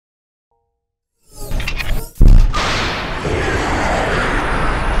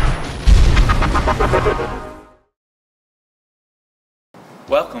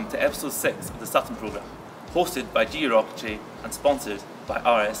Welcome to episode 6 of the Sutton programme, hosted by GU Rocketry and sponsored by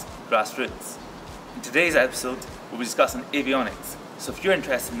RS Grassroots. In today's episode, we'll be discussing avionics, so if you're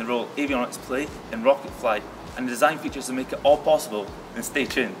interested in the role avionics play in rocket flight and the design features that make it all possible, then stay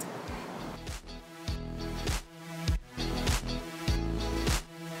tuned.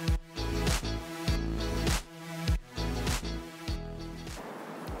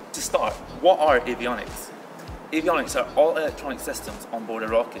 To start, what are avionics? Avionics are all electronic systems on board a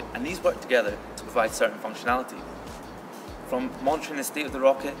rocket, and these work together to provide certain functionality. From monitoring the state of the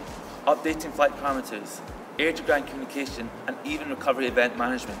rocket, updating flight parameters, air-to-ground communication, and even recovery event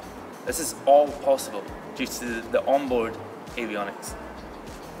management. This is all possible due to the onboard avionics.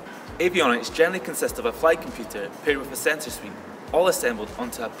 Avionics generally consist of a flight computer paired with a sensor suite, all assembled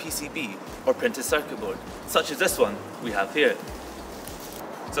onto a PCB or printed circuit board, such as this one we have here.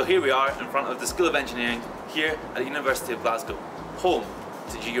 So here we are in front of the School of Engineering here at the University of Glasgow, home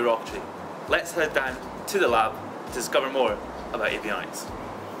to GU Rocketry. Let's head down to the lab to discover more about avionics.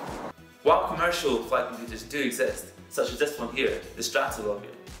 While commercial flight computers do exist, such as this one here, the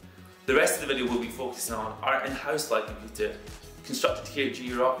Stratologger, the rest of the video will be focusing on our in-house flight computer constructed here at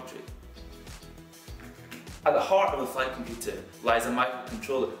GU Rocketry. At the heart of a flight computer lies a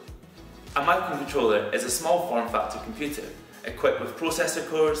microcontroller. A microcontroller is a small form factor computer equipped with processor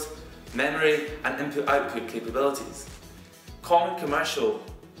cores, memory and input-output capabilities. Common commercial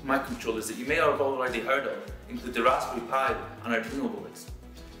microcontrollers that you may have already heard of include the Raspberry Pi and Arduino boards.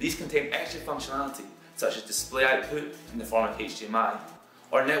 These contain extra functionality such as display output in the form of HDMI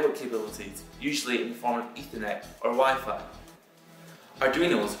or network capabilities, usually in the form of Ethernet or Wi-Fi.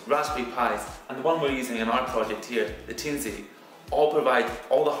 Arduinos, Raspberry Pis and the one we're using in our project here, the Teensy, all provide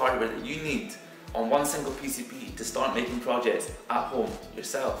all the hardware that you need on one single PCB to start making projects at home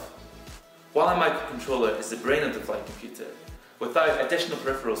yourself. While a microcontroller is the brain of the flight computer, without additional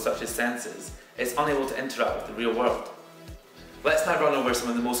peripherals such as sensors, it's unable to interact with the real world. Let's now run over some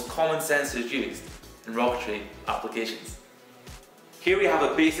of the most common sensors used in rocketry applications. Here we have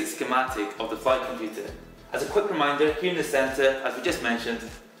a basic schematic of the flight computer. As a quick reminder, here in the centre, as we just mentioned,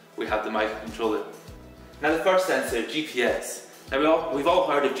 we have the microcontroller. Now the first sensor, GPS. Now we've all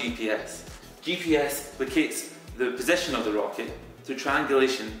heard of GPS. GPS locates the position of the rocket through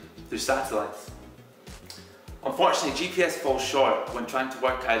triangulation through satellites. Unfortunately, GPS falls short when trying to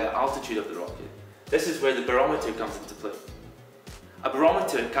work out the altitude of the rocket. This is where the barometer comes into play. A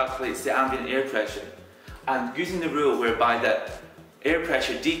barometer calculates the ambient air pressure, and using the rule whereby that air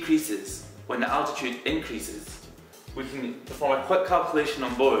pressure decreases when the altitude increases, we can perform a quick calculation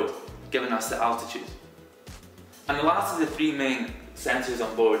on board, giving us the altitude. And the last of the three main sensors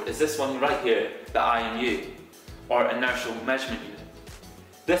on board is this one right here, the IMU, or Inertial Measurement Unit.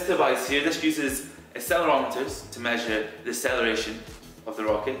 This device here, this uses accelerometers to measure the acceleration of the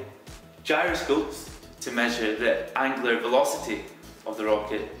rocket, gyroscopes to measure the angular velocity of the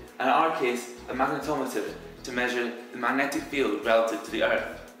rocket, and in our case, a magnetometer to measure the magnetic field relative to the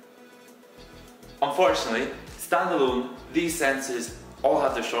Earth. Unfortunately, standalone, these sensors all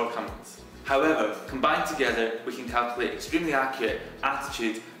have their shortcomings. However, combined together, we can calculate extremely accurate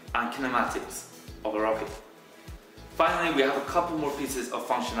attitude and kinematics of a rocket. Finally, we have a couple more pieces of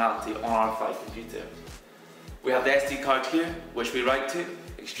functionality on our flight computer. We have the SD card here, which we write to,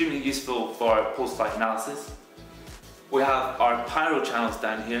 extremely useful for post-flight analysis. We have our pyrochannels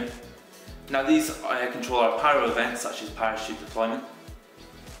down here. Now these control our pyro events such as parachute deployment.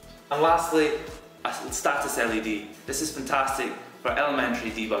 And lastly, a status LED. This is fantastic for elementary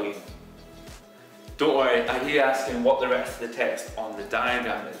debugging. Don't worry, I hear you asking what the rest of the text on the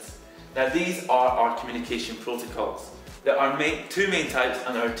diagram is. Now these are our communication protocols. There are two main types,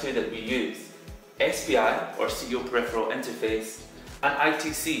 and there are two that we use. SPI, or Serial Peripheral Interface, and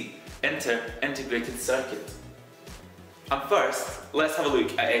ITC, Integrated Circuit. And first, let's have a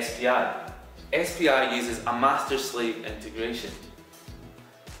look at SPI. SPI uses a master-slave integration.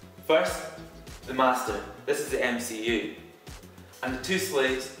 First, the master. This is the MCU. And the two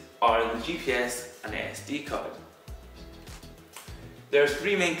slaves are the GPS and the SD card. There are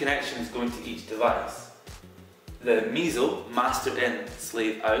three main connections going to each device. The MESO, master in,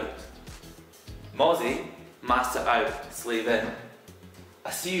 slave out. MOSI, master out, slave in.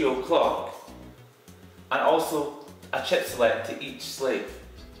 A serial clock, and also a chip select to each slave.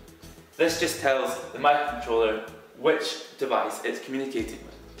 This just tells the microcontroller which device it's communicating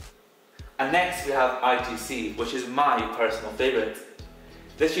with. And next we have ITC, which is my personal favourite.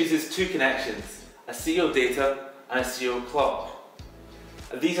 This uses two connections, a serial data and a serial clock.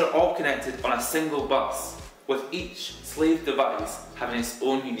 These are all connected on a single bus, with each slave device having its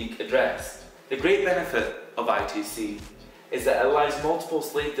own unique address. The great benefit of ITC is that it allows multiple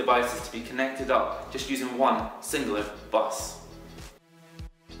slave devices to be connected up just using one singular bus.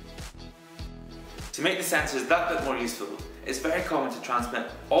 To make the sensors that bit more useful, it's very common to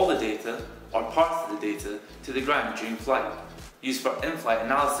transmit all the data or parts of the data to the ground during flight, used for in-flight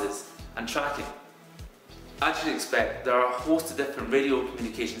analysis and tracking. As you'd expect, there are a host of different radio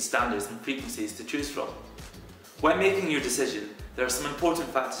communication standards and frequencies to choose from. When making your decision, there are some important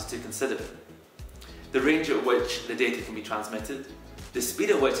factors to consider. The range at which the data can be transmitted, the speed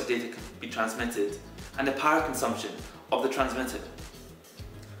at which the data can be transmitted, and the power consumption of the transmitter.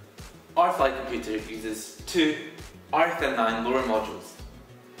 Our flight computer uses two RFM9 LoRa modules.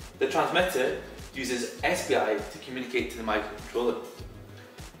 The transmitter uses SPI to communicate to the microcontroller.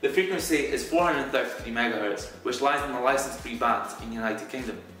 The frequency is 433 MHz, which lies in the license-free bands in the United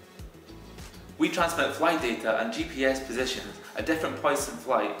Kingdom. We transmit flight data and GPS positions at different points in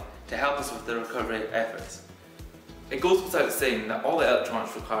flight to help us with the recovery efforts. It goes without saying that all the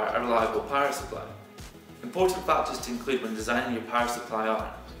electronics require a reliable power supply. Important factors to include when designing your power supply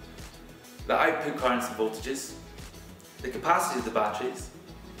are the output currents and voltages, the capacity of the batteries,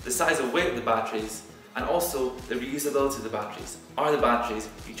 the size and weight of the batteries, and also the reusability of the batteries. Are the batteries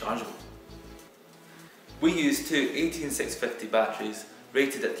rechargeable? We use two 18650 batteries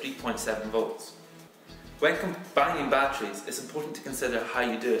rated at 3.7 volts. When combining batteries, it's important to consider how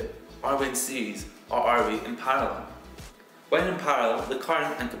you do it. Are we in series or are we in parallel? When in parallel, the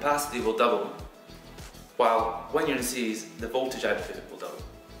current and capacity will double, while when you're in series, the voltage output will double.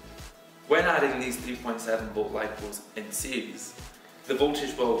 When adding these 3.7 volt LiPos in series, the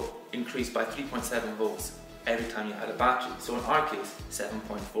voltage will increase by 3.7 volts every time you add a battery, so in our case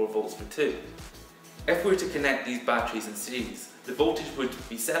 7.4 volts for 2. If we were to connect these batteries in series, the voltage would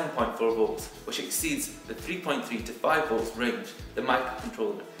be 7.4 volts, which exceeds the 3.3 to 5 volts range the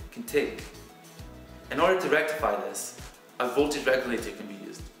microcontroller can take. In order to rectify this, a voltage regulator can be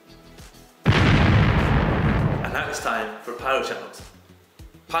used. And now it's time for pyrochannels.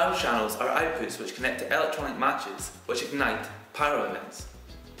 Pyrochannels are outputs which connect to electronic matches which ignite pyro events.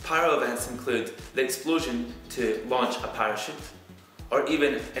 Pyro events include the explosion to launch a parachute, or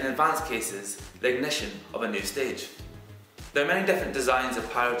even, in advanced cases, the ignition of a new stage. There are many different designs of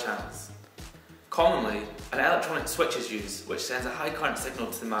pyrochannels. Commonly, an electronic switch is used which sends a high current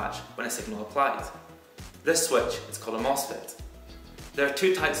signal to the match when a signal applies. This switch is called a Mosfet. There are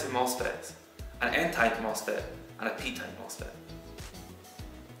two types of Mosfets, an N-type Mosfet and a P-type Mosfet.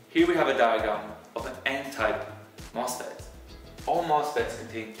 Here we have a diagram of an N-type Mosfet. All Mosfets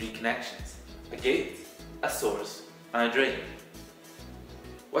contain three connections: a gate, a source, and a drain.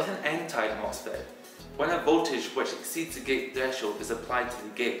 With an N-type Mosfet, when a voltage which exceeds the gate threshold is applied to the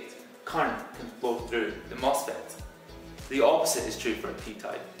gate, current can flow through the Mosfet. The opposite is true for a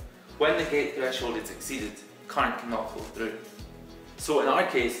P-type. When the gate threshold is exceeded, current cannot flow through. So in our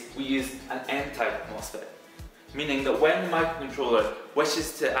case, we use an N-type Mosfet, meaning that when the microcontroller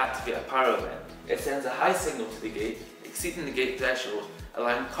wishes to activate a power event, it sends a high signal to the gate, exceeding the gate threshold,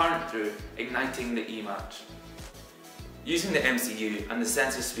 allowing current through, igniting the E-match. Using the MCU and the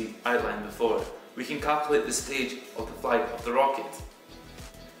sensor suite outlined before, we can calculate the stage of the flight of the rocket.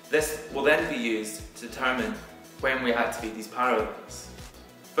 This will then be used to determine when we activate these power events.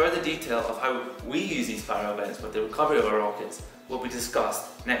 Further detail of how we use these power events with the recovery of our rockets will be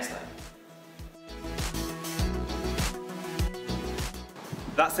discussed next time.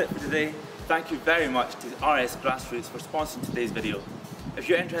 That's it for today. Thank you very much to RS Grassroots for sponsoring today's video. If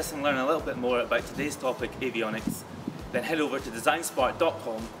you're interested in learning a little bit more about today's topic, avionics, then head over to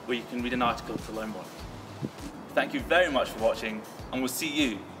designspark.com where you can read an article to learn more. Thank you very much for watching, and we'll see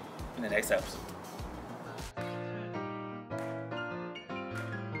you in the next episode.